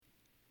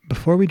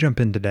Before we jump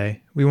in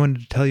today, we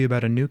wanted to tell you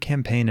about a new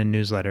campaign and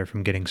newsletter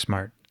from Getting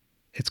Smart.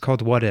 It's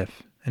called What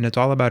If, and it's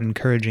all about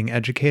encouraging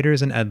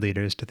educators and ed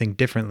leaders to think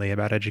differently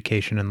about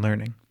education and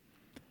learning.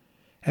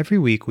 Every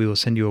week, we will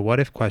send you a what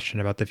if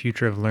question about the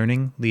future of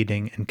learning,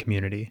 leading, and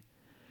community.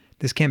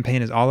 This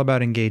campaign is all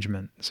about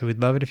engagement, so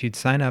we'd love it if you'd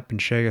sign up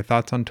and share your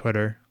thoughts on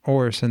Twitter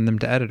or send them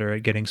to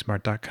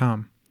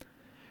editor@gettingsmart.com.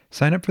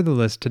 Sign up for the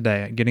list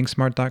today at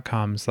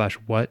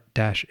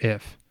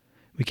gettingsmart.com/what-if.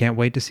 We can't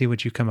wait to see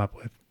what you come up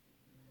with.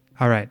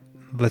 All right,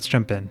 let's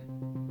jump in.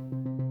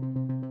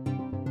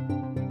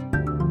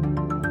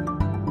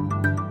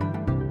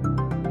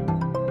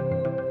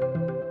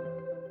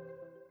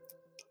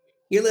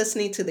 You're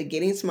listening to the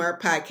Getting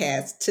Smart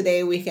podcast.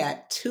 Today we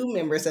got two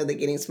members of the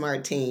Getting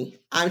Smart team.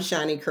 I'm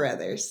Shawnee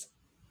Carruthers.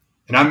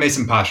 And I'm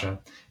Mason Pasha.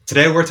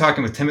 Today we're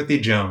talking with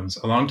Timothy Jones,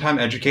 a longtime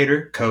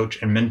educator,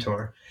 coach, and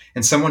mentor,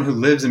 and someone who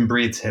lives and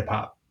breathes hip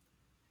hop.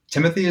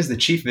 Timothy is the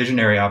Chief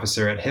Visionary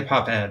Officer at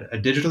HipHopEd, a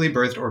digitally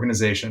birthed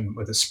organization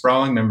with a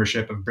sprawling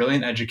membership of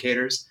brilliant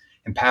educators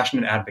and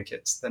passionate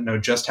advocates that know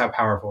just how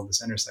powerful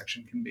this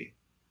intersection can be.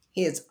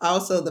 He is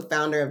also the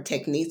founder of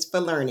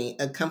Techniques4Learning,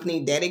 a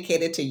company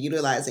dedicated to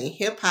utilizing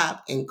hip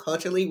hop and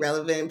culturally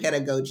relevant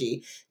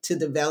pedagogy to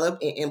develop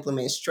and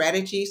implement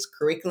strategies,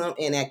 curriculum,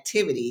 and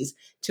activities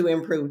to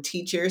improve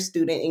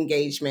teacher-student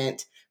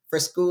engagement for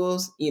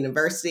schools,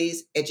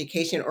 universities,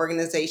 education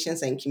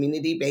organizations, and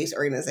community-based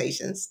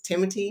organizations.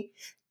 Timothy,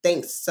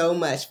 thanks so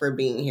much for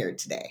being here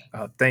today.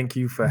 Thank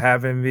you for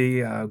having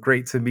me.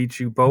 Great to meet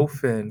you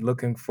both, and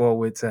looking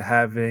forward to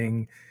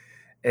having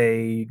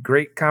a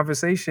great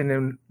conversation,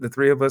 and the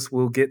three of us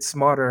will get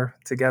smarter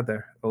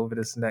together over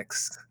this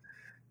next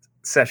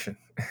session.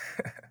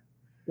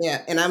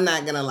 Yeah, and I'm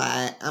not gonna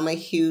lie, I'm a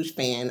huge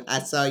fan. I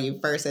saw you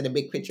first at a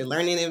Big Picture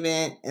Learning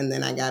event, and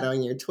then I got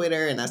on your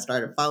Twitter and I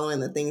started following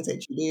the things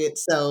that you did.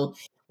 So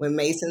when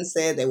Mason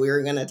said that we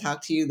were gonna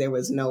talk to you, there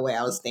was no way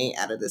I was staying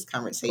out of this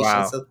conversation.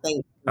 Wow. So thank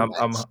you so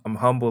I'm much. I'm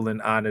humbled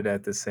and honored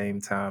at the same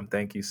time.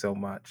 Thank you so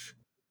much.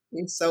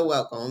 You're so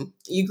welcome.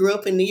 You grew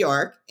up in New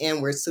York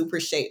and were super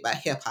shaped by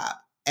hip hop.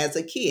 As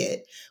a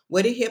kid,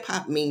 what did hip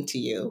hop mean to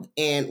you,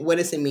 and what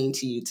does it mean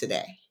to you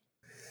today?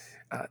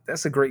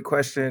 That's a great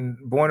question.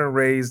 Born and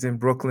raised in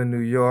Brooklyn, New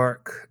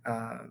York,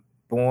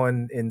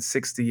 born in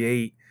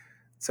 '68.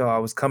 So I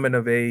was coming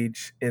of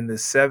age in the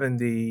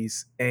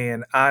 '70s.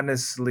 And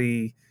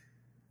honestly,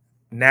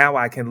 now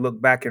I can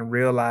look back and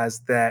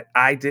realize that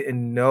I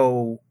didn't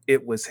know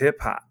it was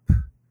hip hop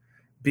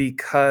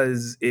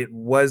because it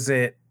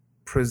wasn't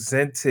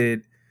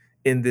presented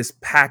in this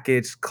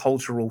packaged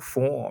cultural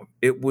form.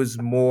 It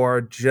was more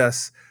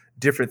just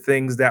different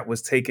things that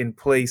was taking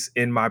place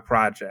in my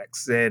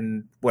projects.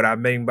 And what I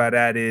mean by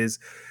that is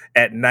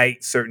at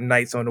night, certain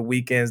nights on the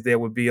weekends, there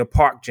would be a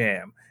park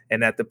jam.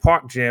 And at the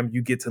park jam,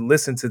 you get to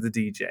listen to the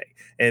DJ.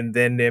 And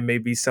then there may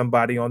be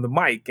somebody on the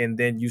mic. And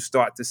then you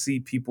start to see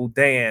people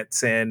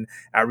dance. And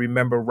I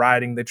remember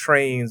riding the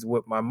trains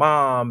with my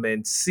mom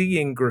and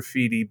seeing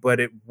graffiti, but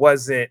it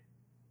wasn't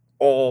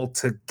all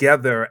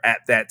together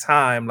at that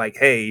time. Like,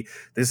 hey,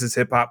 this is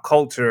hip hop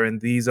culture and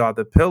these are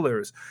the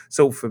pillars.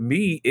 So for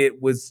me,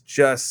 it was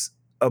just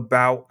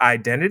about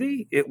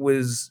identity. It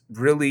was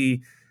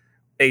really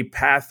a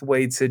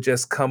pathway to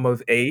just come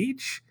of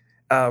age,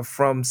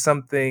 from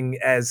something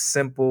as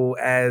simple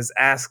as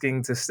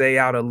asking to stay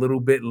out a little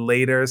bit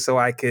later so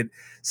I could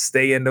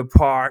stay in the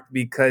park,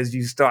 because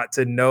you start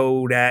to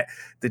know that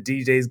the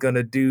DJ is going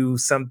to do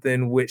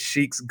something with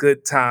Sheik's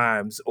Good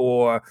Times,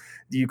 or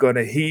you're going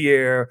to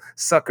hear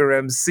Sucker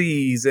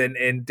MCs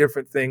and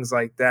different things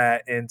like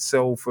that. And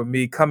so for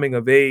me, coming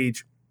of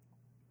age,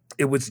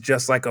 it was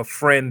just like a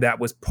friend that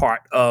was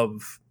part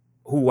of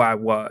who I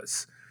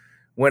was.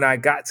 When I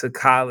got to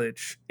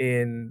college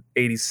in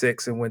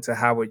 '86 and went to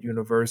Howard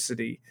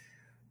University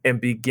and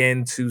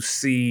began to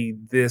see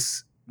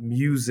this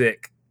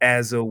music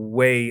as a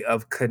way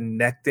of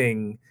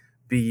connecting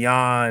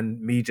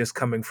beyond me just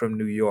coming from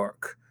New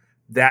York,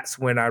 that's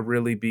when I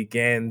really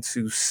began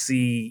to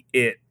see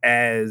it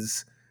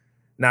as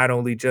not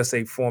only just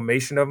a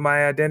formation of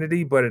my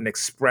identity, but an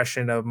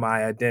expression of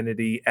my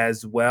identity,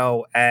 as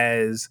well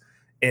as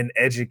an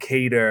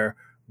educator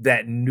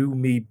that knew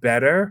me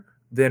better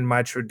than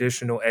my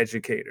traditional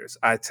educators.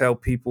 I tell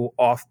people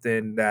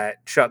often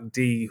that Chuck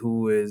D,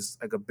 who is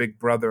like a big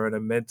brother and a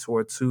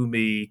mentor to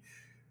me,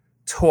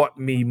 taught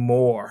me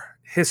more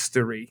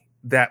history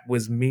that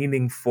was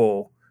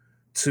meaningful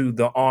to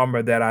the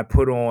armor that I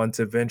put on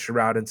to venture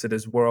out into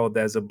this world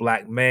as a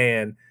Black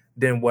man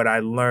than what I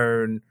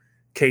learned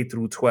K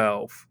through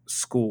 12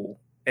 school.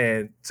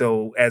 And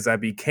so as I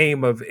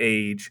became of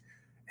age,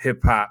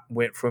 hip hop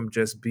went from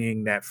just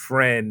being that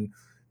friend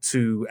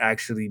to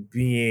actually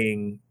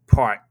being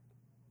part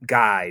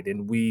guide.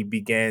 And we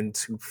began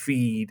to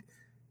feed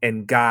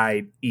and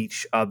guide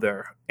each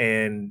other.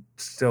 And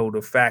so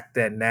the fact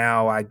that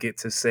now I get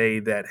to say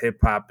that hip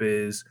hop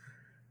is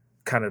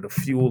kind of the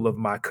fuel of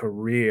my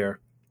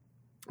career,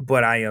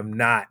 but I am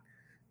not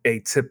a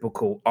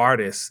typical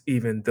artist,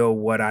 even though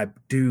what I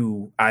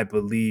do, I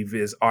believe,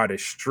 is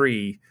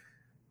artistry,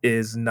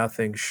 is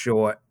nothing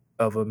short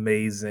of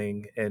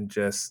amazing and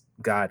just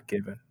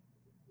God-given.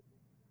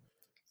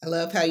 I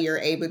love how you're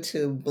able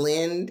to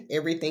blend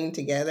everything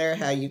together,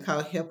 how you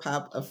call hip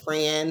hop a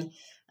friend,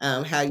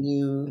 how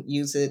you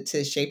use it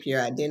to shape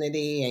your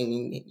identity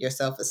and your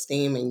self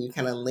esteem, and you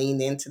kind of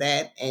leaned into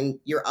that. And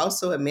you're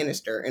also a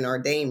minister, an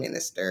ordained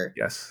minister.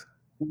 Yes.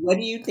 What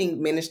do you think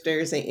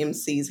ministers and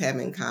MCs have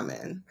in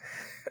common?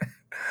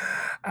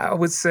 I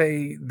would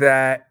say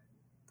that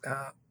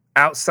uh,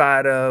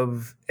 outside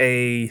of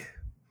a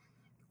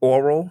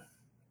oral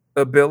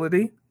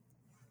ability,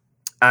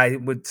 I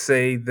would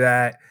say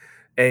that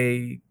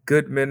a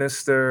good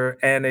minister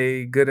and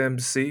a good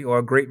MC, or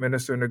a great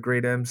minister and a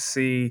great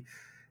MC,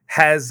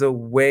 has a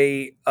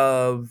way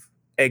of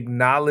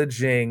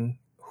acknowledging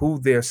who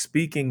they're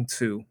speaking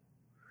to,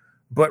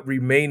 but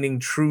remaining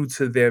true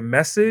to their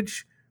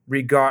message,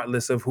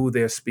 regardless of who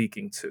they're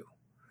speaking to.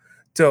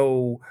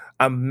 So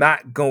I'm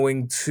not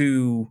going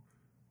to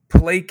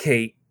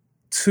placate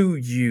to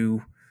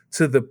you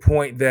to the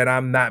point that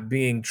I'm not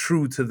being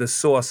true to the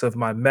source of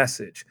my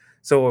message.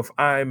 So if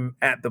I'm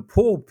at the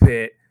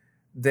pulpit,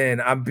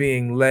 then I'm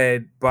being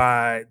led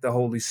by the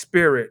Holy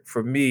Spirit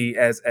for me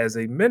as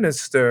a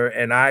minister,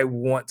 and I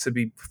want to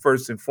be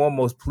first and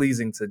foremost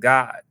pleasing to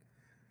God.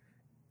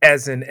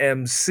 As an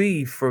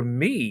MC, for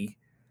me,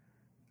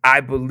 I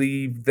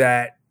believe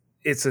that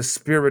it's a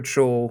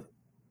spiritual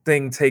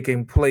thing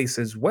taking place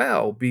as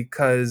well,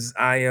 because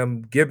I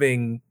am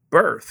giving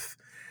birth,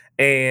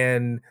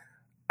 and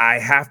I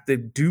have to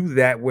do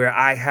that where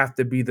I have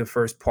to be the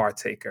first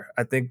partaker.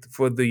 I think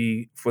for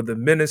the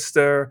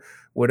minister,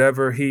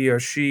 whatever he or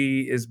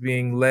she is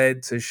being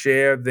led to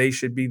share, they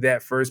should be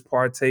that first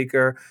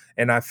partaker.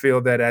 And I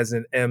feel that as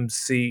an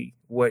MC,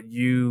 what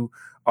you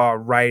are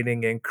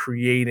writing and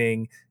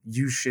creating,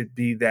 you should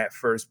be that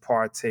first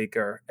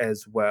partaker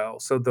as well.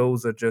 So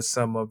those are just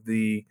some of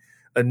the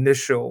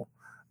initial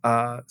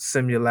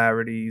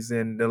similarities.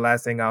 And the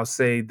last thing I'll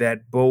say,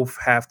 that both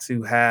have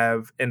to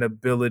have an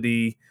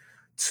ability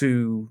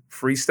to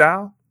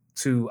freestyle,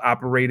 to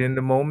operate in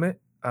the moment.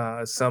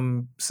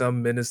 Some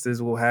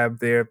ministers will have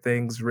their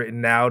things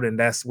written out, and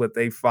that's what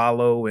they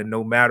follow. And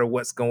no matter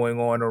what's going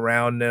on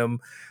around them,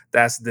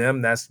 that's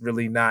them. That's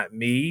really not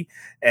me.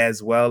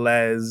 As well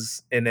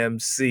as an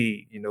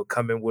MC,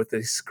 coming with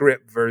a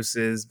script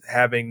versus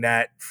having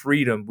that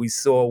freedom. We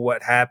saw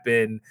what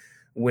happened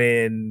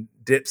when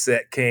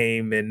Dipset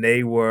came and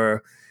they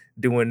were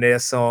doing their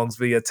songs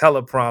via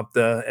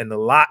teleprompter, and the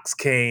locks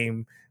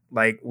came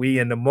like we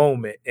in the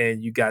moment,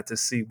 and you got to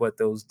see what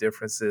those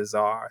differences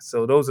are.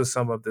 So those are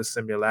some of the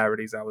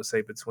similarities, I would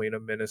say, between a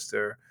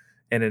minister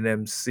and an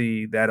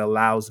MC that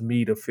allows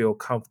me to feel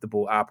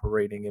comfortable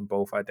operating in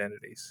both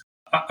identities.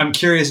 I'm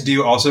curious, do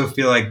you also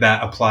feel like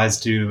that applies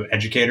to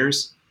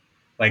educators?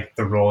 Like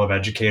the role of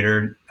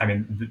educator? I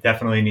mean,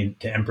 definitely need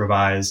to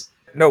improvise.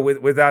 No,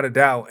 without a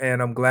doubt,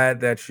 and I'm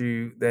glad that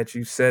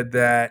you said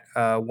that.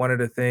 One of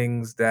the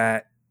things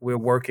that we're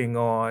working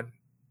on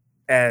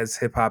as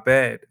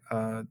HipHopEd,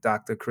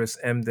 Dr. Chris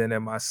Emden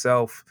and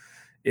myself,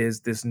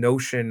 is this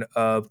notion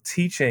of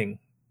teaching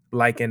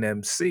like an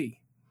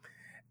MC.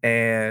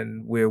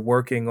 And we're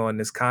working on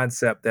this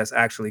concept that's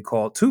actually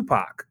called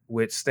TUPAC,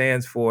 which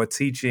stands for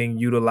Teaching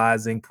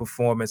Utilizing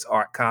Performance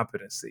Art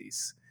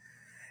Competencies.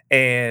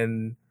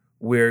 And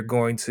we're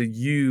going to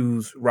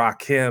use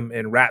Rakim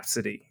and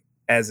Rhapsody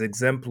as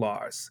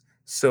exemplars.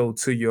 So,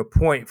 to your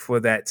point, for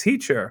that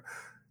teacher,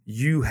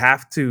 you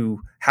have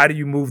to, how do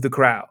you move the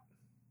crowd?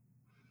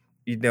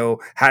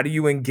 How do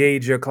you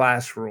engage your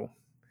classroom?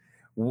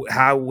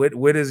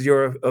 What is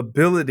your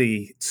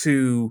ability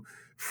to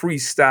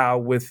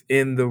freestyle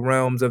within the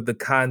realms of the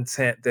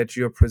content that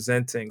you're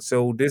presenting?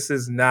 So this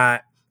is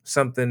not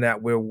something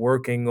that we're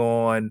working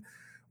on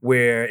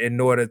where, in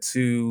order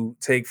to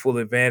take full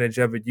advantage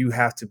of it, you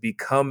have to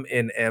become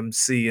an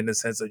MC, in the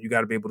sense that you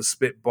got to be able to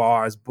spit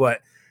bars,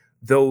 but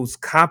those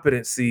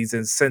competencies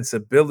and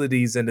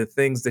sensibilities and the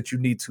things that you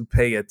need to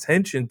pay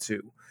attention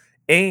to.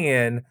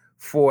 And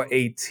for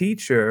a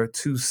teacher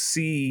to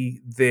see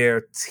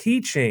their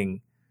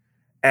teaching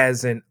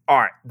as an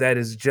art that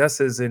is just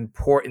as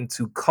important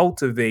to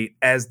cultivate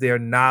as their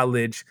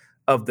knowledge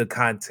of the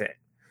content.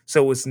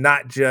 So it's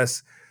not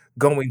just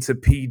going to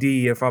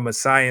PD, if I'm a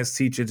science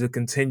teacher, to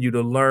continue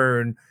to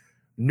learn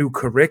new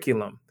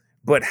curriculum,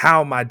 but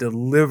how am I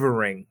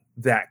delivering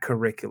that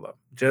curriculum?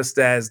 Just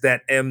as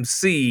that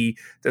MC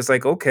that's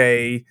like,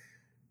 okay,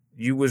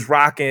 you was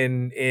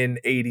rocking in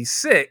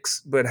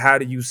 86, but how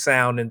do you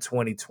sound in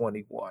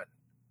 2021?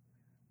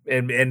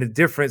 And the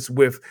difference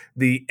with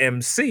the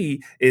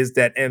MC is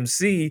that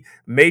MC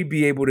may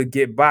be able to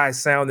get by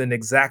sounding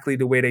exactly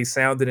the way they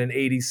sounded in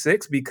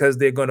 86, because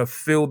they're going to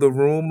fill the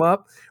room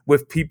up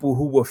with people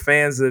who were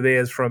fans of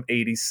theirs from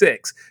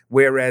 86.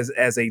 Whereas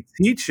as a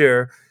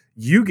teacher,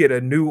 you get a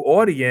new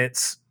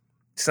audience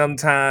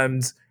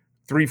sometimes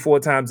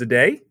 3-4 times a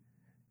day,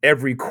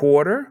 every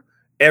quarter,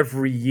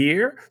 every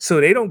year. So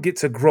they don't get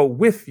to grow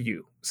with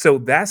you. So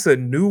that's a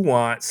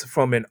nuance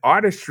from an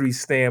artistry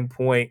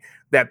standpoint,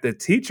 that the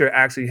teacher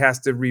actually has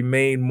to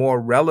remain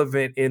more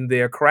relevant in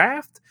their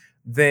craft,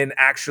 than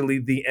actually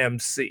the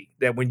MC.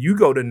 That when you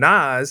go to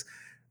Nas,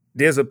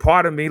 there's a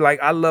part of me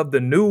like I love the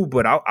new,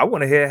 but I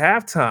want to hear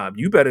halftime.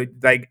 You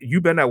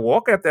better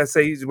walk up that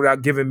stage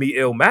without giving me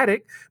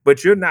Illmatic,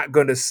 but you're not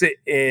gonna sit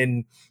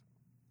in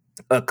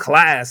a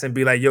class and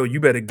be like, yo, you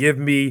better give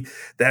me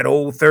that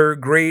old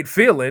third grade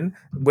feeling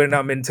when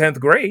I'm in 10th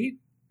grade.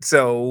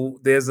 So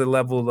there's a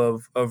level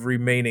of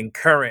remaining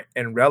current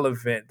and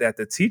relevant that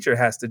the teacher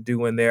has to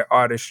do in their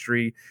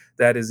artistry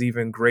that is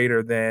even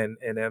greater than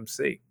an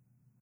MC.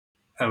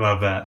 I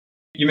love that.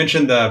 You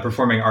mentioned the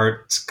performing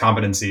arts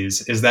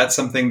competencies. Is that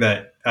something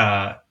that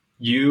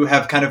you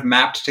have kind of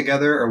mapped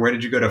together, or where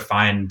did you go to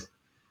find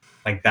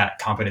like that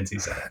competency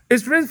set?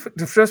 It's really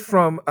just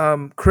from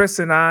Chris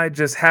and I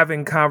just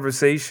having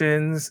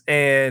conversations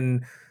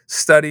and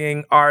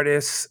studying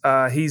artists.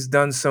 He's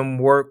done some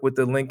work with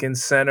the Lincoln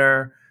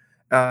Center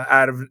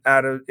out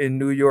of in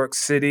New York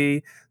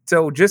City.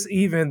 So just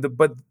even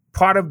but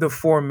part of the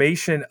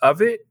formation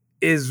of it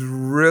is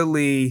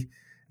really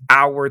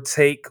our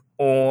take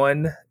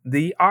on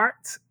the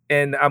art.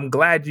 And I'm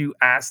glad you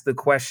asked the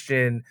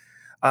question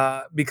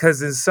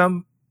because in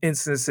some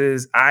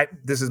instances,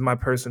 this is my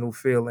personal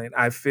feeling.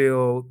 I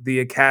feel the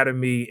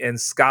academy and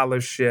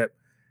scholarship,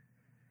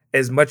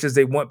 as much as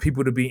they want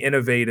people to be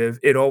innovative,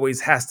 it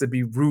always has to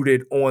be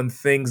rooted on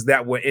things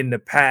that were in the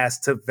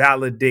past to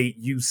validate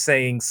you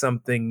saying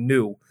something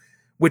new,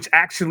 which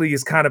actually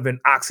is kind of an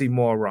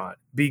oxymoron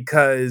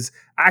because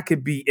I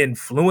could be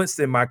influenced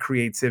in my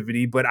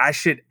creativity, but I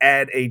should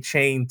add a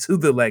chain to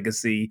the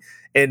legacy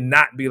and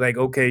not be like,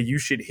 okay, you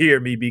should hear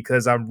me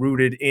because I'm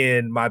rooted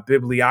in my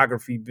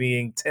bibliography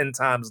being 10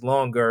 times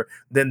longer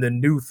than the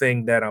new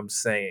thing that I'm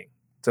saying.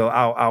 So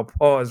I'll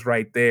pause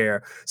right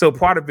there. So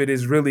part of it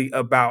is really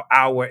about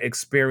our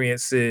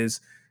experiences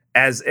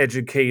as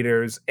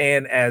educators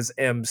and as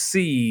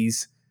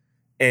MCs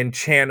and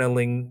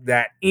channeling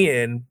that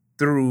in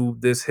through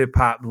this hip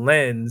hop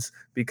lens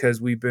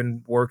because we've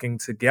been working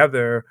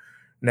together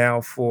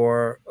now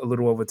for a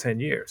little over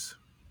 10 years.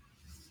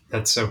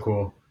 That's so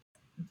cool.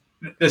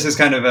 This is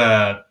kind of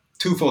a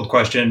twofold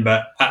question,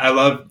 but I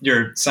love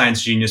your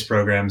Science Genius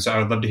program. So I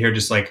would love to hear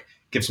just like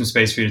give some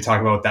space for you to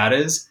talk about what that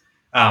is.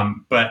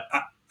 But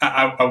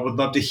I would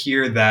love to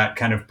hear that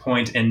kind of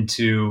point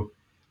into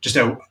just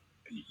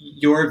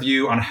your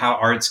view on how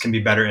arts can be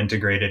better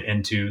integrated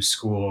into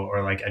school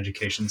or like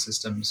education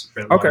systems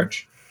writ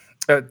large.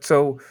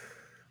 So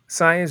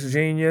Science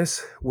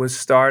Genius was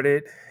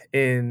started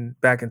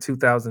back in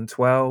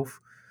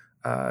 2012.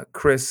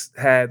 Chris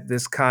had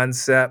this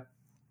concept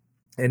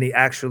and he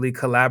actually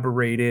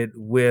collaborated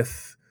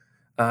with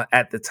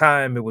at the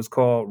time it was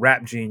called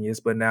Rap Genius,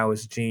 but now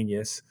it's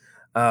Genius.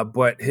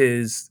 But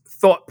his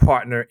thought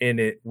partner in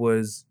it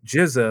was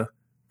Jizza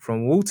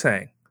from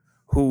Wu-Tang,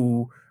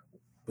 who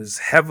was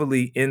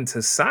heavily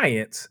into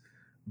science,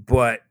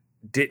 but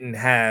didn't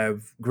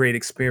have great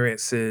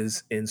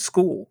experiences in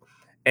school.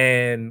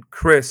 And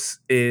Chris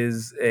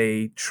is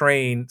a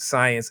trained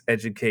science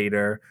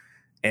educator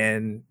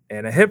and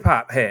a hip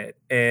hop head.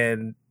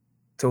 And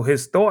so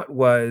his thought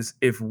was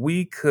if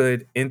we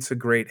could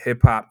integrate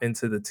hip hop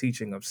into the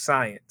teaching of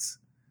science,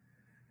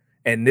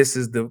 and this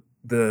is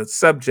the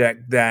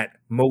subject that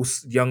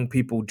most young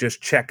people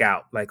just check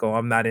out, like, oh,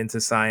 I'm not into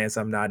science,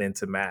 I'm not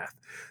into math.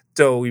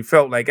 So we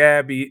felt like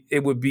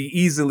it would be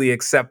easily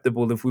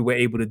acceptable if we were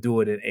able to do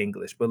it in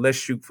English, but let's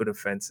shoot for the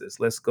fences.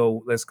 Let's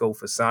go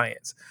for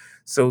science.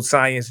 So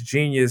Science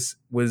Genius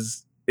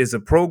is a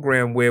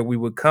program where we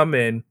would come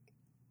in,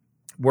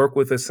 work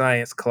with a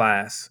science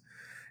class,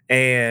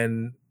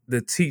 and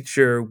the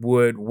teacher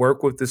would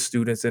work with the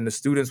students and the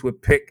students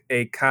would pick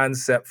a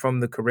concept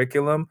from the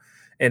curriculum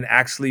and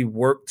actually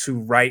work to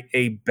write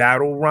a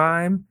battle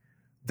rhyme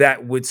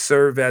that would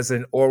serve as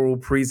an oral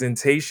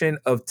presentation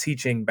of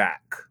teaching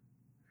back.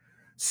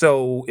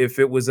 So if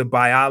it was a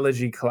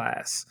biology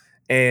class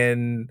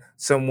and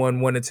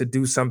someone wanted to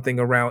do something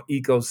around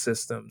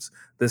ecosystems,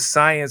 the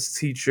science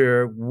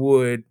teacher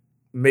would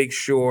make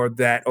sure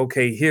that,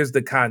 okay, here's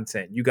the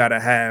content. You got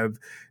to have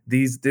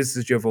this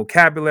is your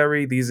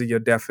vocabulary, these are your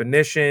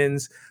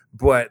definitions,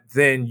 but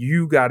then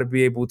you got to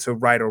be able to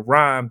write a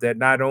rhyme that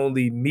not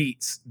only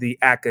meets the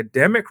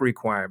academic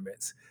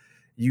requirements,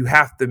 you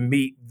have to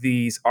meet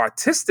these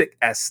artistic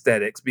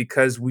aesthetics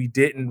because we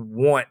didn't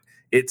want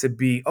it to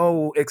be,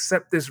 oh,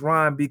 accept this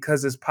rhyme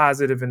because it's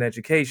positive and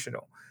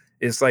educational.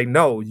 It's like,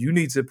 no, you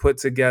need to put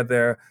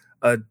together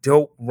a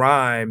dope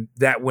rhyme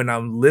that when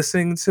I'm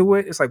listening to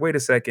it, it's like, wait a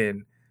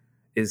second,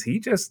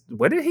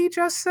 what did he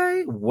just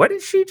say? What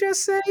did she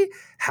just say?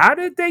 How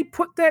did they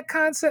put that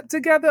concept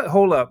together?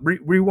 Hold up,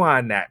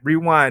 rewind that.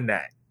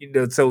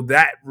 So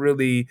that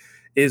really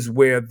is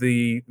where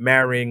the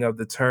marrying of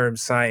the term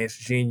science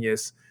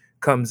genius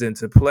comes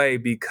into play,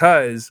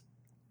 because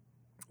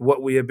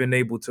what we have been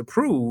able to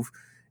prove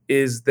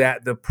is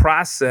that the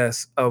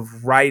process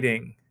of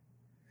writing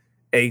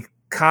a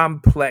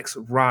complex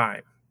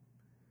rhyme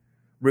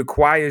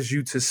requires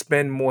you to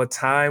spend more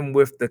time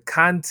with the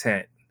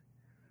content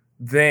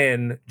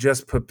than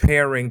just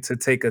preparing to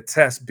take a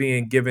test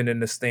being given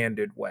in the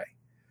standard way.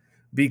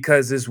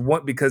 because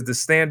the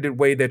standard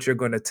way that you're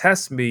going to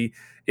test me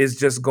is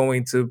just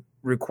going to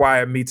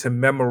require me to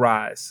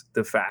memorize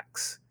the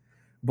facts.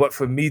 But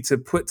for me to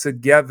put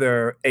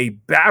together a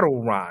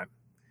battle rhyme,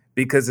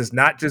 because it's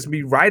not just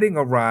me writing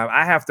a rhyme,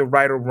 I have to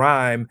write a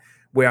rhyme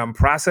where I'm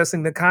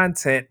processing the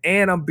content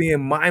and I'm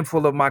being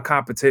mindful of my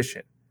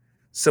competition.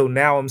 So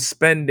now I'm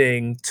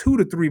spending 2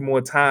 to 3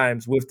 more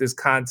times with this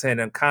content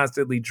and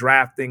constantly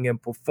drafting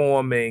and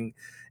performing.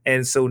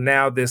 And so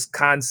now this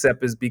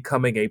concept is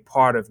becoming a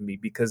part of me,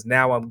 because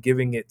now I'm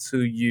giving it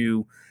to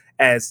you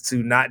as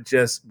to not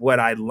just what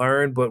I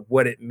learned, but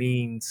what it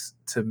means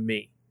to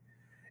me.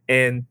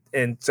 And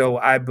so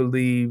I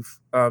believe,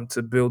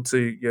 to build to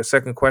your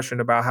second question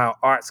about how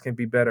arts can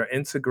be better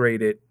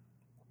integrated,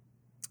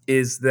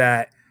 is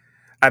that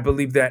I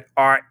believe that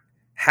art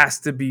has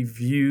to be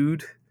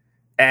viewed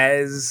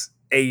as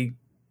a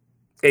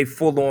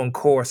full-on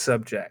core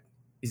subject.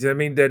 You see what I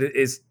mean? That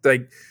it's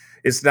like,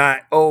 it's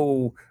not,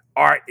 oh,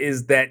 art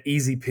is that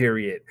easy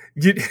period.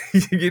 You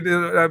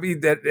know what I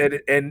mean?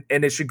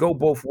 And it should go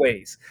both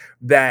ways.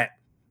 That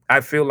I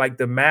feel like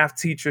the math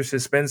teacher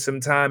should spend some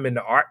time in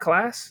the art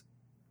class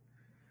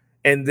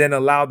and then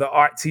allow the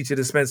art teacher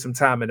to spend some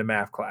time in the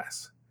math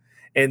class.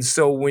 And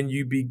so when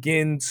you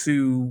begin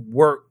to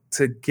work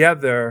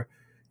together,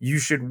 you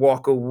should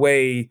walk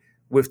away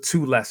with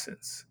 2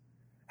 lessons.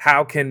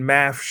 How can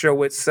math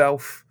show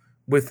itself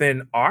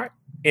within art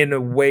in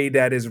a way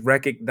that is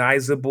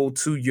recognizable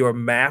to your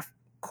math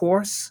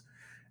course?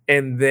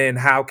 And then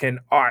how can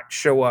art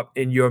show up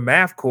in your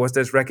math course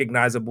that's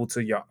recognizable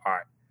to your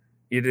art?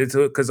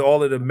 Because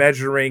all of the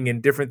measuring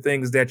and different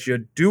things that you're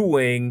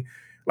doing,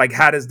 like,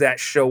 how does that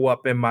show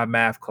up in my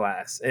math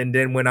class? And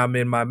then when I'm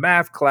in my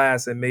math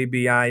class and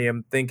maybe I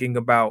am thinking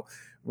about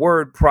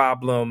word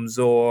problems,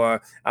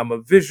 or I'm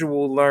a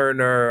visual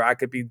learner, I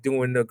could be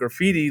doing a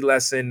graffiti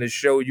lesson to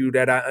show you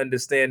that I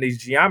understand these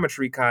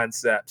geometry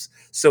concepts.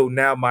 So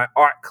now my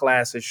art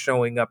class is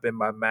showing up in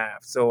my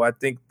math. So I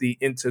think the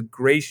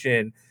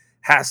integration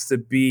has to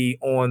be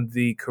on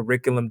the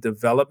curriculum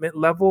development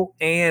level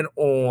and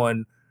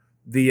on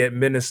the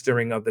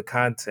administering of the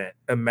content.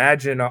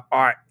 Imagine an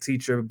art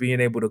teacher being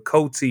able to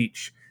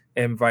co-teach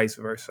and vice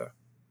versa.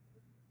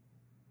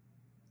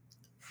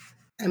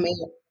 I may,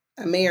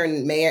 I may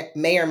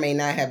or may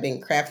not have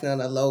been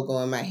crafting a logo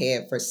in my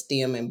head for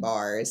STEM and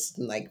bars,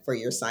 like for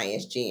your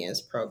Science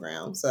Gens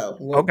program. So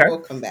we'll Okay, we'll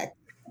come back.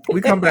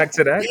 we come back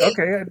to that.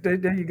 Okay,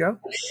 there you go.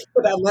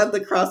 But I love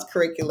the cross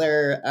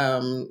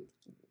curricular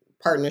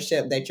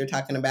partnership that you're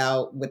talking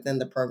about within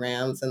the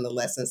programs and the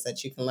lessons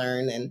that you can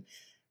learn. And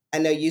I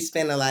know you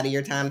spend a lot of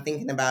your time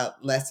thinking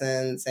about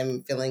lessons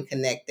and feeling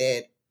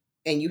connected.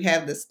 And you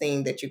have this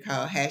thing that you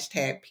call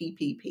hashtag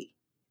PPP.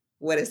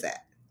 What is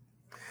that?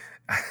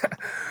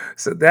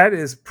 So that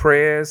is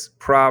prayers,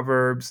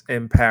 proverbs,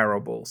 and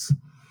parables.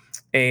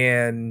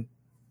 And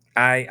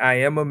I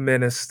am a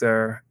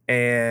minister,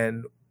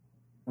 and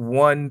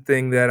one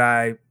thing that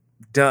I've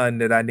done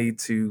that I need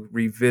to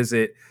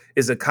revisit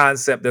is a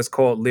concept that's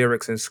called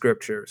lyrics and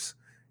scriptures.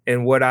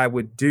 And what I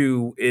would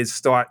do is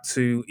start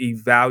to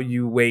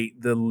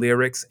evaluate the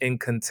lyrics in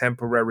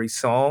contemporary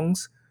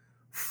songs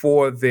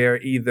for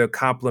their either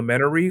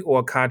complementary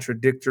or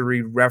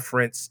contradictory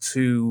reference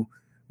to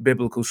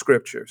biblical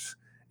scriptures.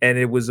 And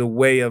it was a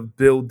way of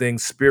building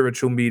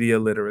spiritual media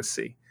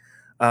literacy.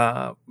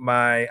 I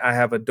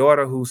have a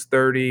daughter who's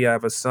 30. I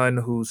have a son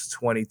who's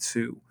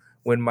 22.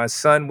 When my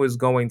son was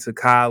going to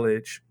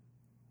college,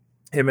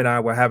 him and I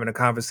were having a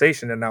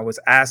conversation, and I was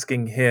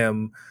asking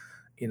him,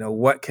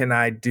 what can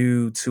I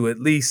do to at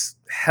least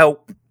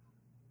help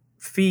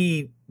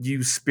feed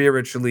you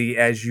spiritually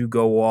as you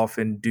go off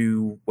and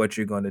do what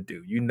you're going to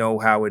do. You know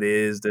how it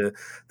is. The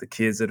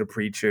kids of the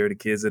preacher, the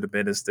kids of the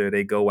minister,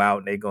 they go out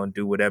and they're going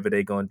to do whatever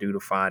they're going to do to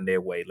find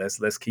their way.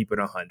 Let's keep it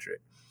 100.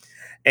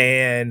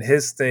 And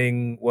his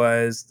thing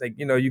was like,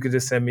 you could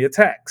just send me a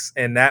text.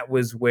 And that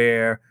was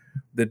where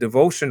the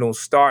devotional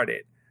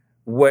started.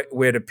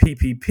 Where the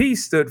PPP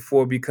stood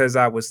for, because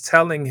I was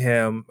telling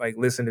him, like,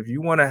 listen, if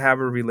you want to have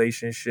a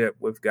relationship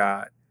with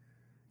God,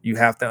 you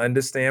have to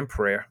understand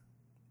prayer.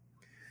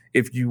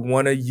 If you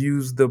want to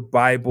use the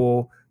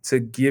Bible to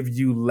give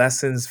you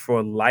lessons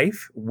for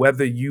life,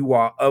 whether you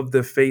are of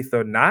the faith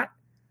or not,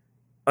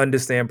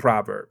 understand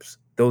Proverbs.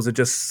 Those are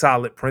just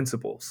solid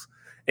principles.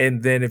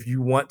 And then if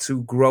you want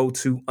to grow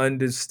to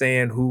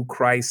understand who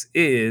Christ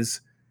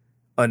is,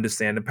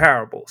 understand the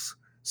parables.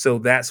 So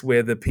that's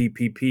where the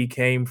PPP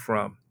came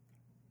from.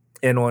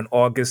 And on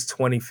August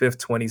 25th,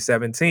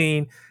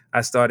 2017,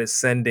 I started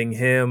sending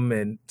him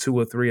and 2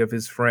 or 3 of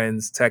his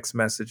friends text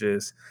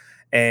messages.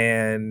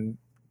 And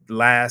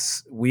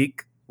last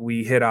week,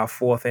 we hit our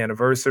 4th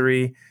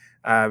anniversary.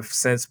 I've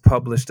since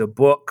published a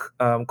book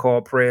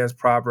called Prayers,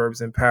 Proverbs,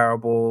 and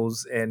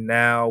Parables. And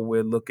now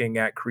we're looking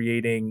at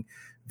creating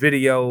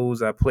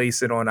videos. I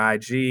place it on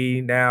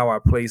IG. Now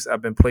I've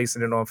been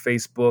placing it on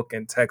Facebook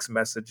and text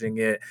messaging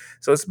it.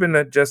 So it's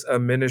been just a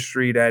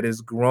ministry that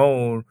has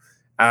grown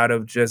out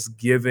of just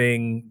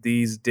giving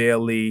these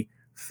daily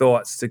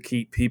thoughts to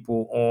keep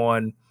people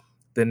on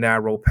the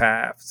narrow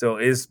path. So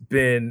it's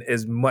been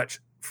as much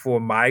for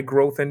my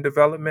growth and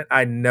development.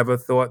 I never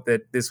thought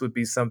that this would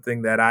be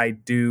something that I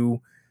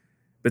do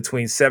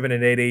between 7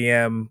 and 8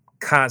 a.m.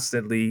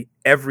 constantly,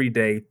 every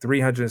day,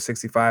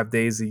 365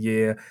 days a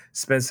year.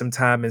 Spend some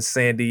time in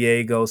San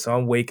Diego. So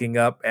I'm waking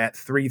up at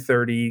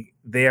 3:30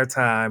 their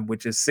time,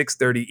 which is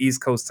 6:30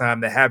 East Coast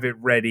time, to have it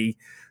ready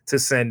to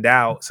send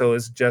out. So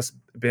it's just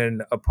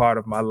been a part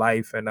of my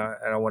life. And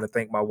I want to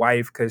thank my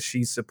wife because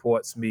she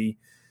supports me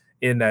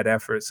in that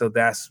effort. So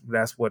that's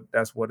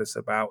what it's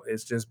about.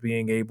 It's just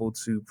being able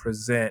to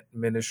present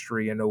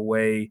ministry in a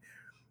way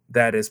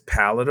that is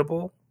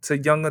palatable to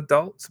young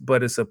adults,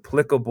 but it's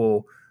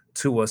applicable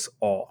to us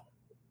all.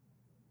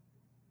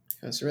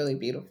 That's really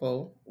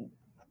beautiful.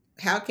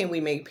 How can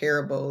we make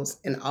parables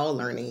in all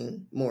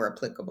learning more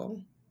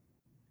applicable?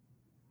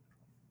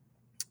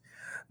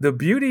 The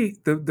beauty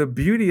of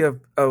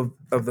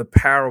the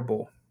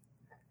parable,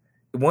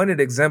 one,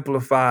 it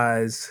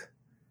exemplifies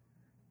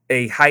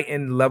a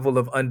heightened level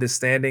of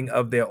understanding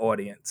of their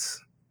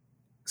audience.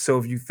 So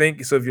if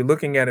you're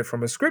looking at it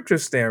from a scripture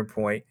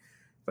standpoint,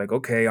 like,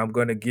 okay, I'm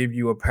going to give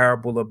you a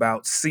parable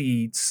about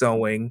seed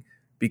sowing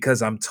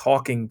because I'm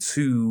talking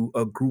to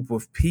a group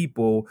of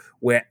people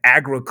where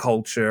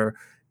agriculture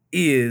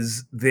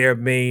is their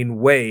main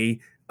way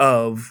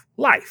of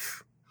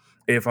life.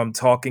 If I'm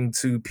talking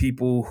to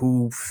people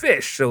who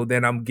fish, so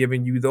then I'm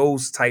giving you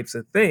those types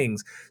of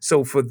things.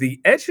 So for the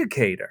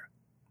educator,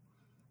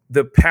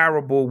 the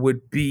parable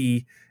would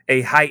be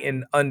a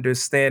heightened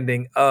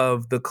understanding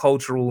of the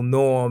cultural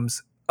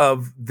norms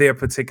of their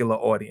particular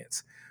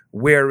audience.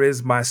 Where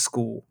is my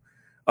school?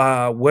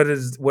 What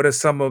are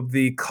some of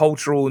the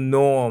cultural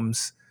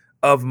norms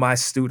of my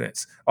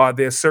students? Are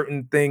there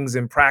certain things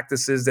and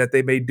practices that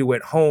they may do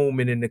at home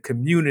and in the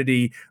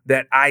community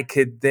that I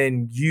could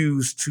then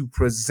use to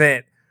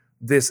present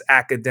this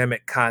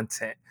academic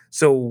content?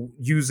 So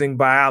using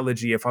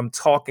biology, if I'm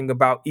talking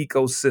about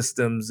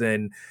ecosystems,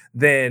 and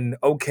then,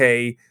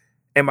 okay,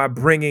 am I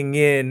bringing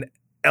in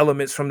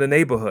elements from the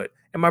neighborhood?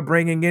 Am I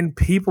bringing in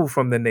people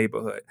from the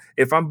neighborhood?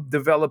 If I'm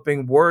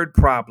developing word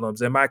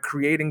problems, am I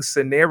creating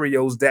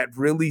scenarios that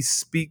really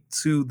speak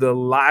to the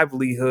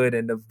livelihood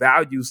and the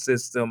value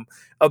system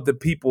of the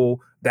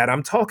people that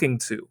I'm talking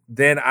to?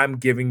 Then I'm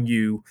giving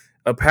you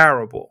a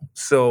parable.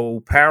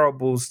 So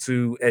parables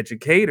to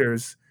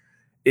educators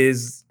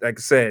is, like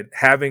I said,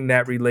 having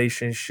that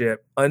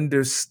relationship,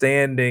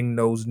 understanding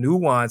those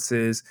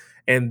nuances,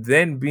 and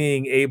then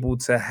being able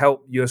to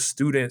help your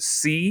students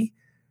see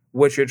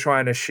what you're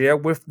trying to share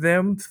with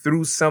them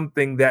through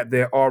something that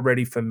they're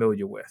already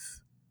familiar with.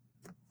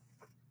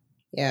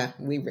 Yeah,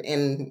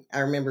 and I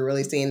remember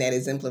really seeing that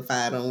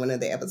exemplified on one of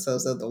the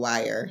episodes of The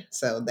Wire.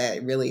 So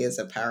that really is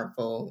a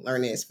powerful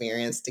learning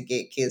experience to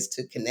get kids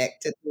to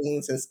connect to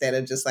things instead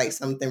of just like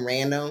something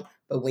random.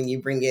 But when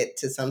you bring it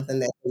to something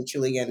that they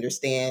truly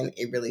understand,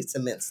 it really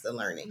cements the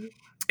learning.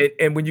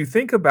 And when you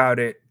think about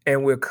it,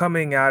 and we're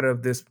coming out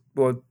of this,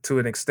 well, to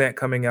an extent,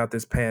 coming out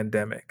this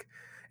pandemic,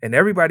 and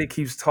everybody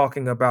keeps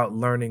talking about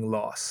learning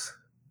loss,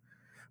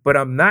 but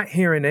I'm not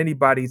hearing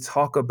anybody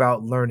talk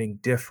about learning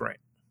different.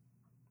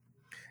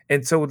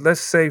 And so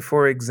let's say,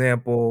 for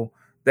example,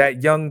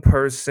 that young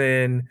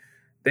person,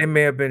 they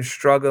may have been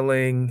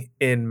struggling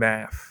in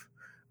math,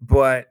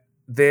 but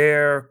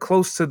they're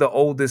close to the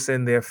oldest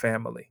in their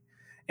family.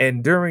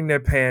 And during the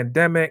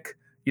pandemic,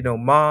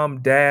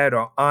 mom, dad,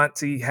 or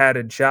auntie had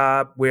a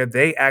job where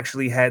they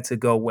actually had to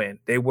go in.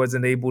 They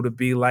wasn't able to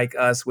be like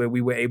us where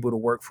we were able to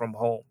work from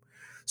home.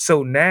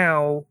 So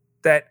now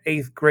that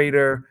eighth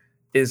grader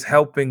is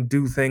helping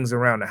do things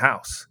around the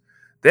house.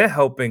 They're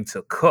helping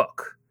to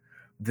cook,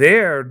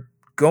 they're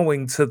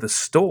going to the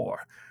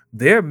store.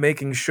 They're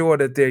making sure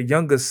that their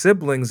younger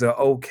siblings are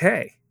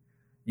okay.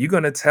 You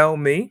going to tell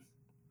me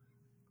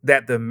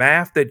that the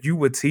math that you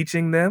were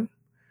teaching them,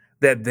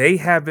 that they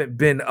haven't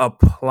been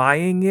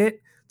applying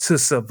it to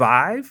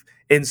survive?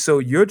 And so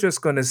you're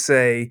just going to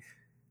say,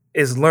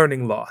 is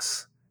learning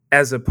loss,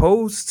 as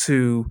opposed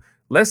to,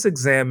 let's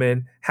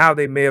examine how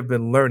they may have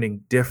been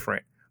learning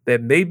different.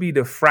 That maybe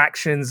the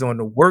fractions on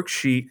the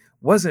worksheet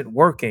wasn't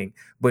working,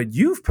 but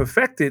you've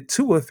perfected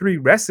 2 or 3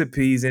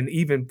 recipes and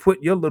even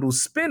put your little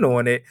spin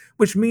on it,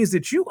 which means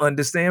that you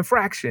understand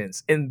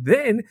fractions. And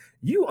then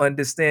you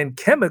understand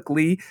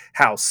chemically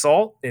how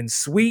salt and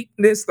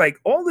sweetness, like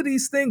all of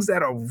these things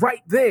that are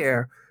right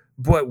there,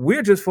 but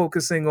we're just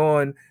focusing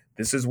on,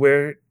 this is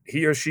where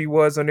he or she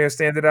was on their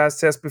standardized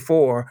test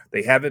before.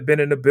 They haven't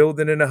been in the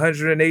building in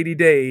 180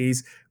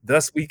 days.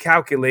 Thus, we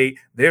calculate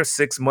they're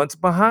 6 months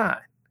behind.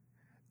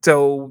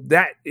 So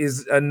that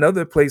is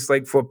another place,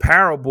 like for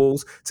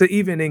parables, to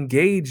even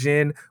engage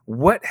in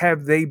what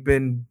have they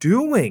been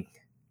doing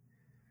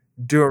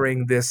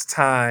during this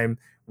time,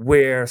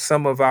 where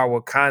some of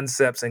our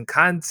concepts and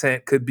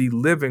content could be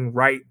living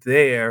right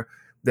there,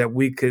 that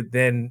we could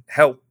then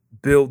help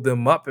build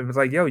them up. And it's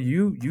like, yo,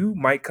 you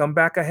might come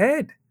back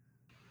ahead.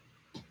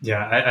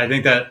 Yeah, I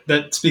think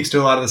that speaks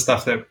to a lot of the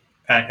stuff that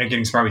at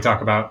Getting Smart we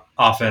talk about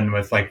often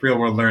with like real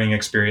world learning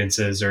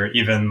experiences, or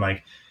even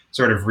like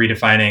sort of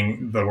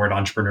redefining the word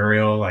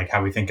entrepreneurial, like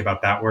how we think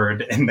about that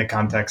word in the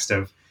context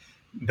of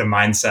the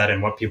mindset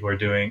and what people are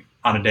doing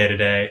on a day to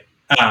day.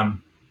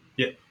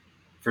 Yeah,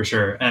 for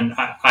sure. And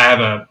I have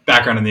a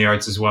background in the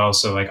arts as well,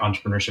 so like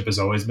entrepreneurship has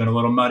always been a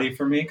little muddy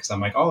for me because I'm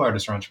like, all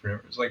artists are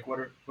entrepreneurs. Like, what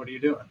are you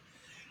doing?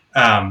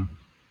 Um,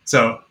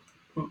 so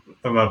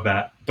I love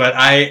that. But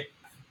I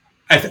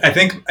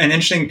think an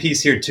interesting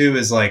piece here too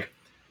is like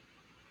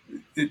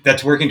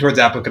that's working towards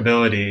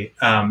applicability.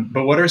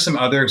 But what are some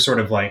other sort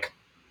of like,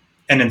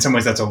 and in some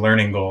ways that's a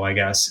learning goal, I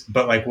guess.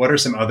 But like, what are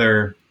some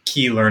other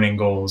key learning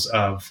goals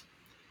of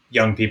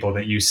young people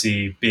that you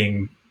see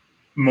being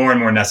more and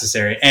more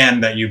necessary,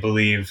 and that you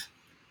believe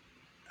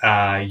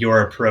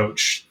your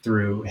approach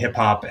through hip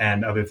hop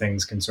and other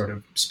things can sort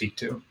of speak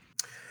to?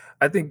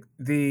 I think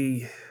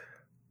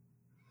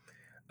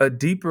a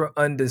deeper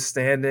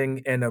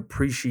understanding and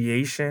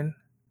appreciation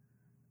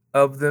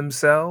of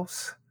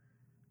themselves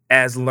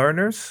as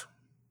learners,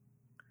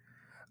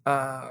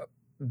 uh,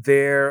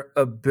 their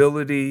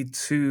ability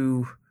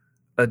to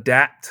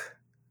adapt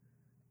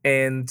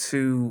and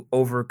to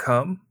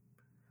overcome.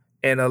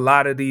 And a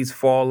lot of these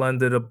fall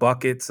under the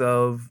buckets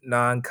of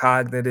non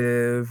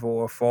cognitive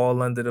or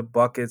fall under the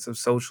buckets of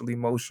social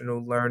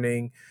emotional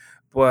learning.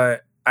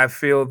 But I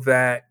feel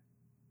that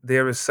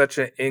there is such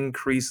an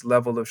increased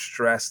level of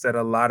stress that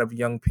a lot of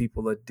young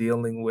people are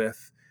dealing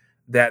with,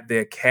 that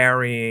they're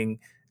carrying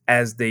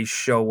as they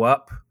show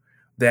up,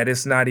 that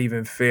it's not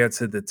even fair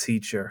to the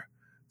teacher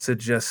to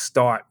just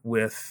start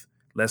with,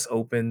 let's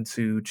open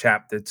to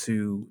chapter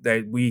 2,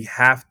 that we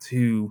have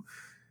to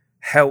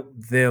help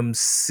them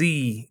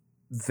see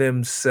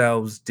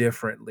themselves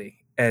differently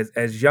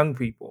as young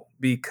people,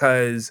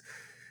 because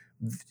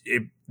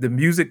the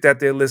music that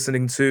they're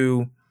listening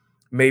to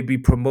may be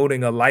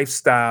promoting a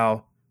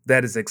lifestyle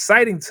that is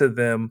exciting to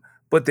them,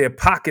 but their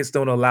pockets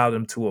don't allow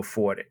them to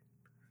afford it.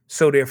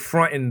 So they're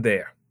fronting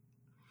there.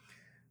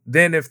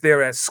 Then if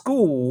they're at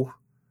school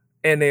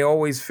and they're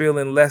always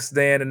feeling less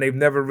than and they've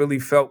never really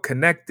felt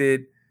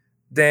connected,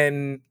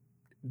 then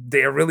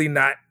they're really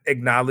not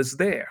acknowledged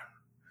there.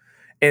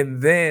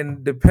 And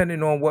then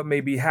depending on what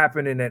may be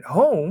happening at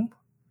home,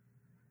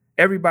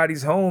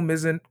 everybody's home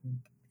isn't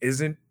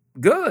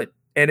good.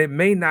 And it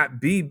may not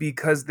be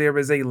because there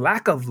is a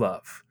lack of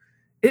love.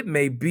 It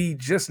may be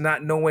just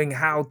not knowing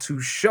how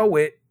to show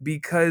it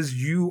because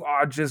you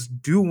are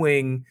just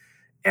doing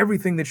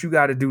everything that you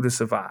got to do to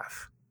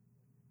survive.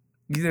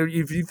 You know,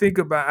 if you think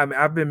about, I mean,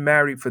 I've been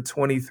married for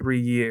 23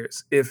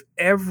 years. If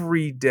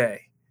every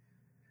day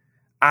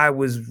I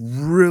was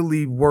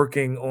really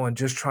working on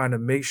just trying to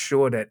make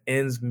sure that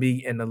ends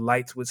meet and the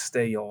lights would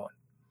stay on,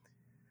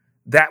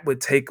 that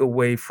would take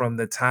away from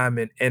the time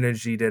and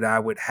energy that I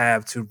would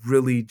have to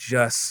really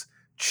just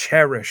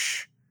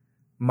cherish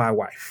my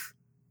wife.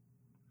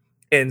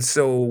 And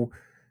so,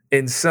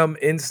 in most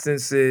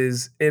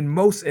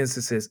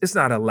instances, it's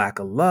not a lack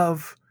of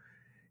love.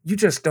 You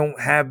just don't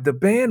have the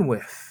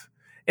bandwidth.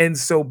 And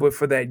so, but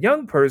for that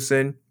young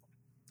person,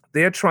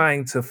 they're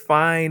trying to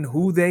find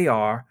who they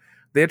are.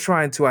 They're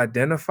trying to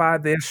identify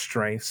their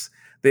strengths.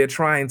 They're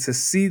trying to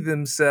see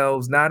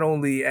themselves not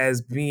only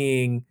as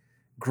being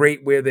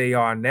great where they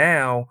are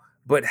now,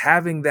 but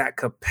having that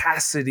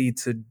capacity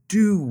to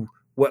do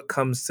what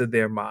comes to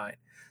their mind.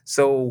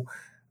 So,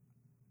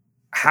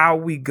 how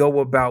we go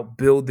about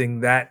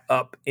building that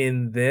up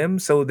in them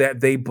so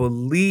that they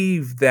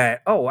believe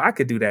that, oh, I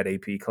could do that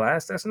AP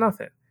class. That's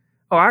nothing.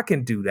 Oh, I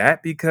can do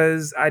that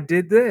because I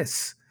did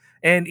this.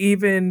 And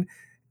even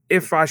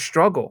if I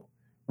struggle,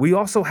 we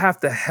also have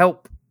to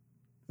help.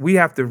 We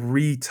have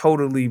to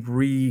totally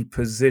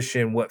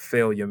reposition what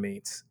failure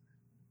means.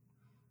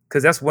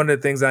 Because that's one of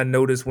the things I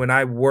notice when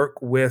I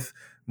work with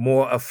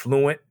more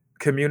affluent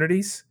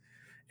communities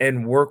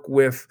and work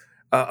with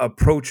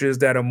approaches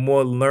that are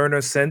more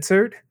learner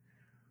centered.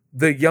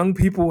 The young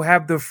people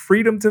have the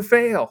freedom to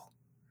fail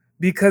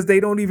because they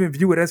don't even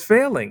view it as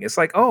failing. It's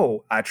like,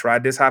 oh, I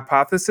tried this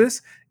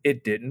hypothesis,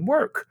 it didn't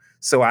work.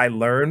 So I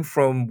learn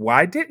from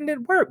why didn't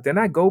it work? Then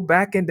I go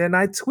back and then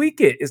I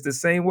tweak it. It's the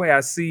same way I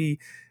see,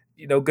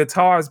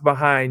 guitars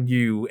behind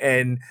you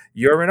and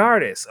you're an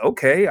artist.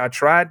 Okay, I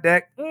tried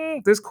that.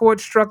 This chord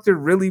structure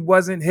really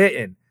wasn't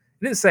hitting.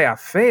 I didn't say I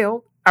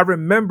failed. I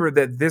remember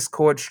that this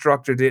chord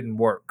structure didn't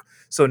work.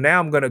 So now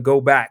I'm going to go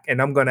back and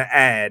I'm going to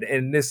add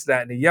and this,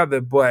 that, and the other.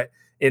 But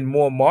in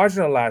more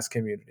marginalized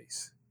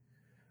communities,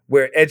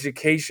 where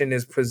education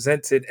is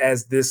presented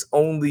as this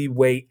only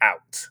way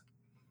out.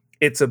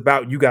 It's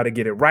about you got to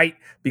get it right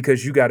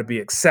because you got to be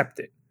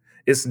accepted.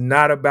 It's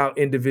not about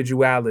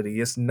individuality.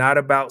 It's not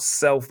about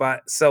self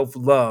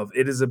love.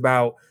 It is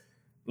about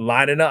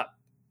lining up.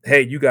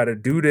 Hey, you got to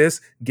do this,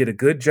 get a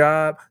good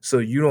job so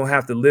you don't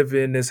have to live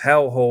in this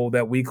hellhole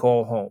that we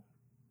call home.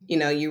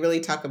 You really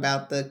talk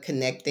about the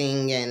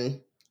connecting and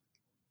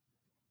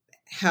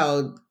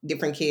how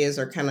different kids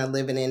are kind of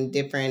living in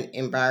different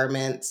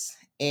environments.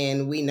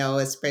 And we know,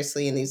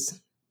 especially in these,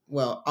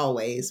 well,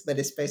 always, but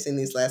especially in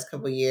these last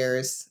couple of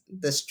years,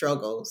 the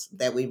struggles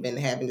that we've been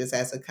having just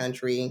as a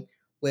country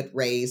with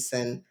race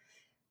and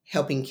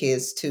helping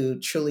kids to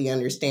truly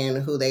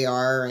understand who they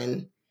are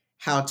and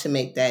how to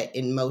make that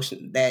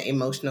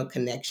emotional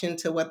connection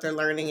to what they're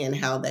learning, and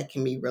how that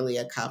can be really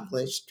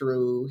accomplished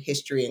through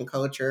history and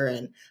culture.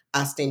 And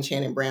Austin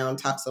Shannon Brown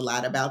talks a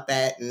lot about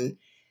that, and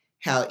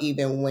how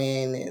even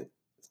when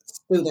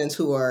students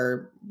who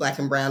are black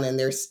and brown and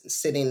they're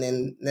sitting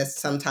in this,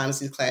 sometimes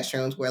these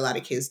classrooms where a lot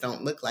of kids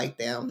don't look like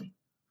them,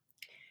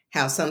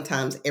 how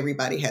sometimes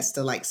everybody has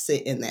to like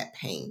sit in that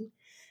pain.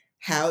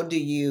 How do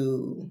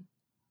you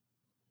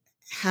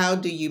how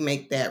do you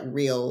make that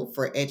real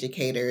for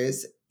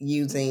educators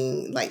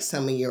using like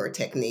some of your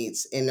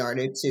techniques in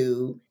order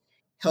to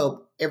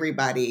help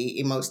everybody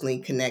emotionally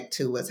connect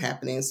to what's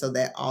happening so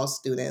that all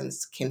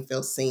students can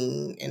feel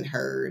seen and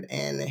heard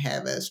and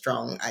have a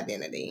strong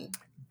identity?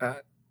 Uh,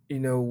 you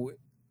know,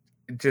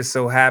 it just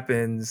so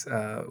happens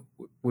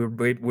we're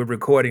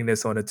recording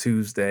this on a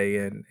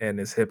Tuesday, and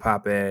it's Hip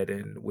Hop Ed,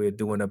 and we're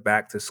doing a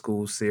back to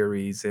school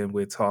series, and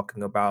we're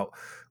talking about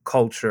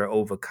culture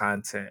over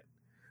content,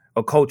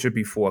 or culture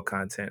before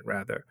content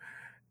rather.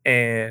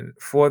 And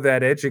for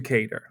that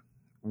educator,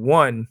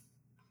 one,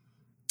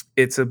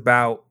 it's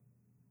about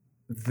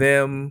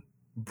them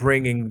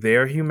bringing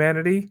their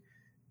humanity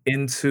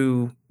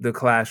into the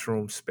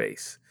classroom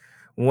space.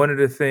 One of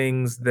the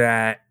things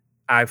that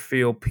I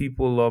feel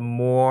people are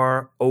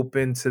more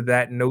open to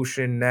that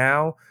notion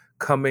now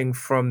coming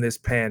from this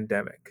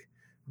pandemic,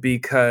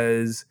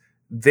 because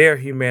their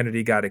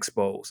humanity got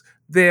exposed,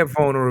 their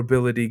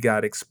vulnerability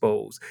got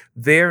exposed,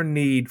 their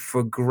need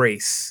for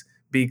grace,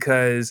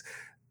 because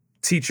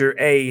teacher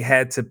A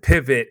had to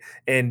pivot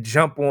and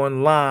jump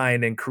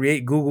online and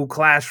create Google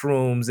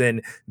Classrooms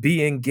and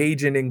be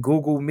engaging in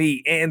Google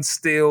Meet and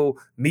still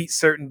meet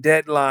certain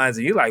deadlines.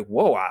 And you're like,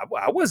 whoa,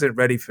 I wasn't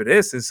ready for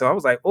this. And so I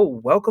was like, oh,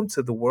 welcome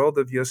to the world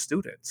of your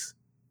students.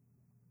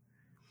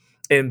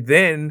 And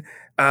then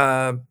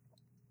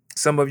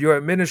some of your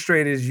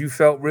administrators, you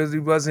felt really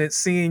wasn't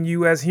seeing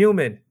you as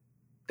human.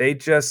 They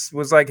just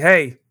was like,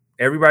 hey,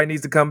 everybody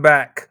needs to come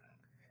back.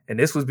 And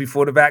this was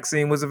before the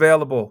vaccine was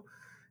available.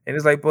 And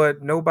it's like,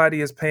 but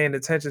nobody is paying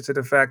attention to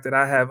the fact that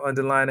I have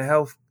underlying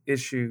health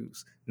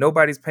issues.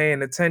 Nobody's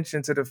paying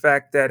attention to the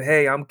fact that,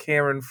 hey, I'm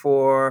caring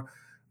for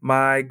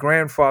my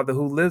grandfather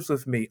who lives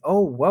with me.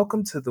 Oh,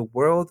 welcome to the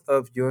world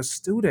of your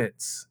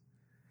students.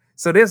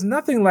 So there's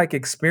nothing like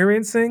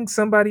experiencing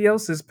somebody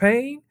else's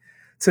pain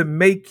to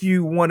make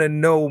you want to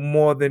know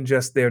more than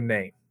just their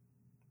name.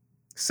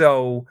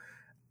 So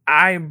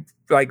I'm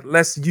like,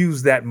 let's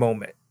use that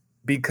moment,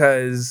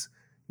 because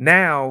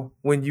now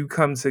when you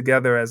come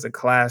together as a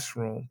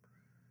classroom,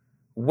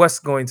 what's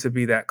going to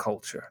be that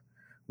culture?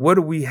 What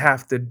do we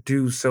have to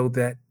do so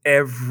that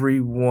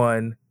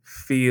everyone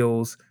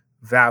feels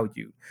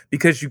valued?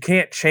 Because you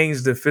can't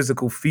change the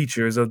physical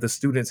features of the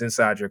students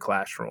inside your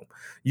classroom.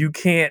 You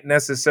can't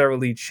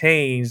necessarily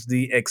change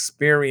the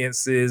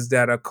experiences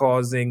that are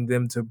causing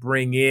them to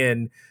bring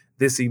in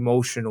this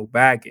emotional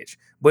baggage,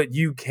 but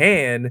you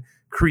can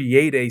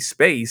create a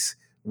space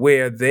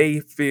where they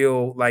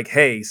feel like,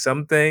 hey,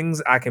 some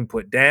things I can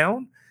put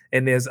down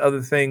and there's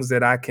other things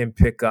that I can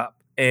pick up.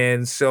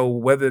 And so,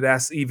 whether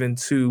that's even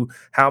to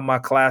how my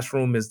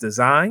classroom is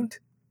designed,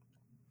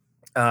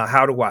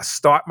 how do I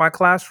start my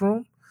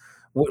classroom?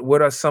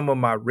 What are some of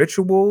my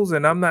rituals?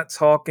 And I'm not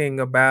talking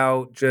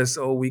about just,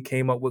 oh, we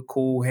came up with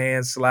cool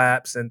hand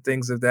slaps and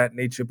things of that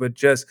nature, but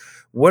just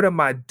what am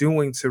I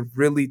doing to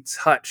really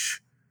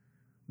touch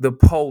the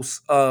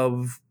pulse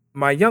of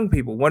my young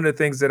people? One of the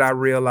things that I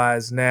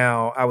realize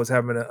now, I was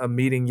having a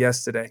meeting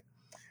yesterday.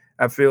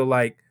 I feel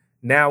like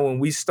now when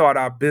we start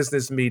our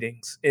business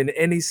meetings in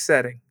any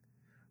setting,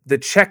 the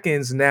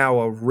check-ins now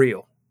are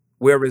real.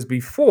 Whereas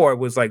before it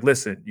was like,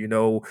 listen,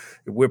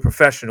 we're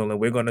professional and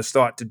we're going to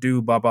start to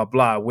do blah, blah,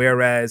 blah.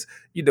 Whereas,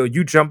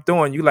 you jumped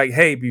on, you like,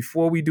 hey,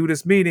 before we do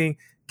this meeting,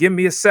 give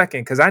me a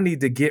second because I need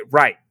to get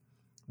right.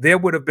 There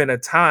would have been a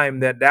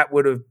time that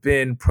would have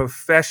been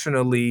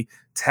professionally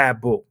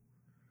taboo.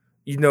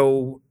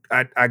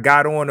 I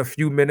got on a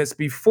few minutes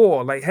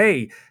before, like,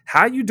 hey,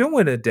 how you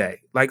doing today?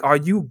 Like, are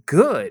you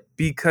good?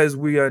 Because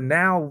we are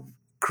now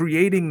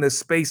creating the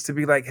space to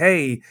be like,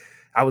 hey,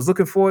 I was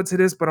looking forward to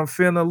this, but I'm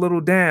feeling a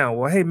little down.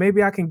 Well, hey,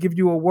 maybe I can give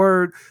you a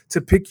word to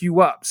pick you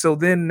up. So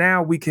then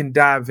now we can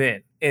dive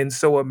in. And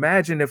so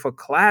imagine if a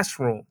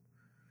classroom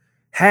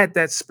had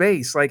that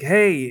space, like,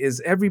 hey,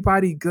 is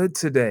everybody good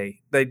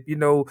today? Like,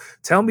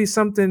 tell me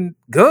something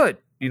good.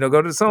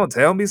 Go to the song,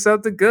 tell me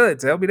something good.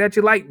 Tell me that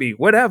you like me,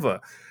 whatever.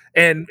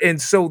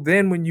 And so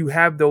then when you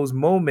have those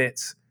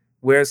moments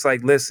where it's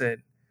like,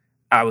 listen,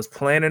 I was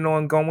planning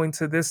on going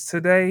to this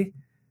today,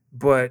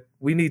 but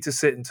we need to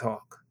sit and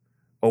talk.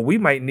 Or we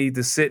might need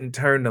to sit and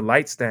turn the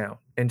lights down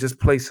and just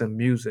play some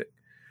music.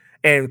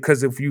 And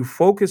because if you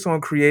focus on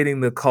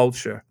creating the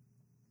culture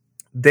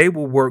they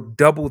will work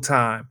double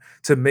time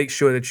to make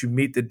sure that you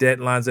meet the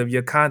deadlines of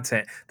your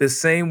content, the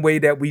same way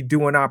that we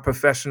do in our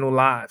professional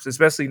lives.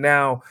 Especially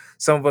now,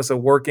 some of us are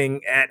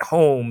working at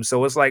home,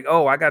 so it's like,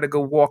 oh, I got to go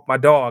walk my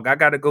dog, I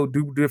got to go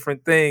do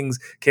different things,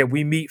 can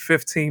we meet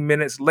 15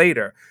 minutes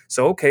later?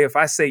 So okay, if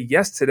I say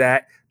yes to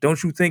that,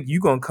 don't you think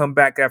you're going to come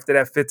back after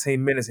that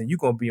 15 minutes and you're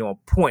going to be on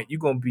point, you're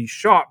going to be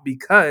sharp,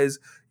 because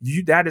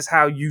you that is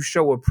how you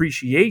show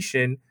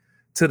appreciation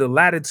to the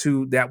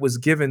latitude that was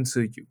given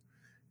to you.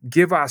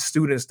 Give our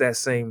students that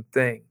same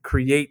thing.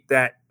 Create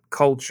that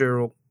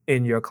culture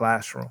in your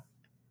classroom.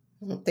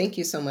 Well, thank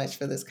you so much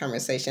for this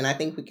conversation. I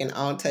think we can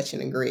all touch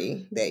and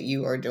agree that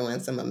you are doing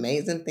some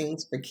amazing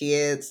things for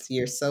kids.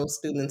 You're so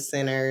student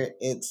centered.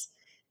 It's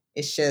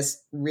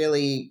just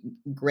really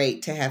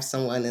great to have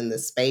someone in the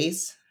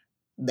space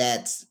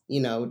that's,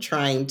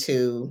 trying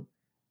to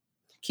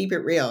keep it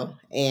real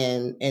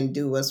and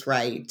do what's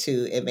right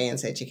to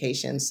advance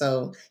education.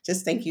 So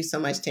just thank you so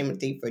much,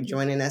 Timothy, for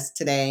joining us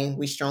today.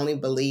 We strongly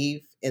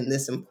believe in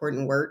this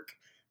important work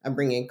of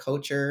bringing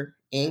culture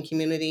and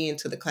community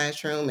into the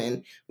classroom,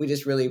 and we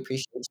just really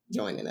appreciate you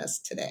joining us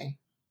today.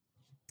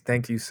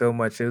 Thank you so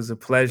much. It was a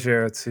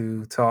pleasure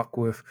to talk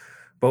with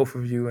both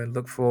of you and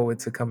look forward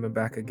to coming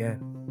back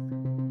again.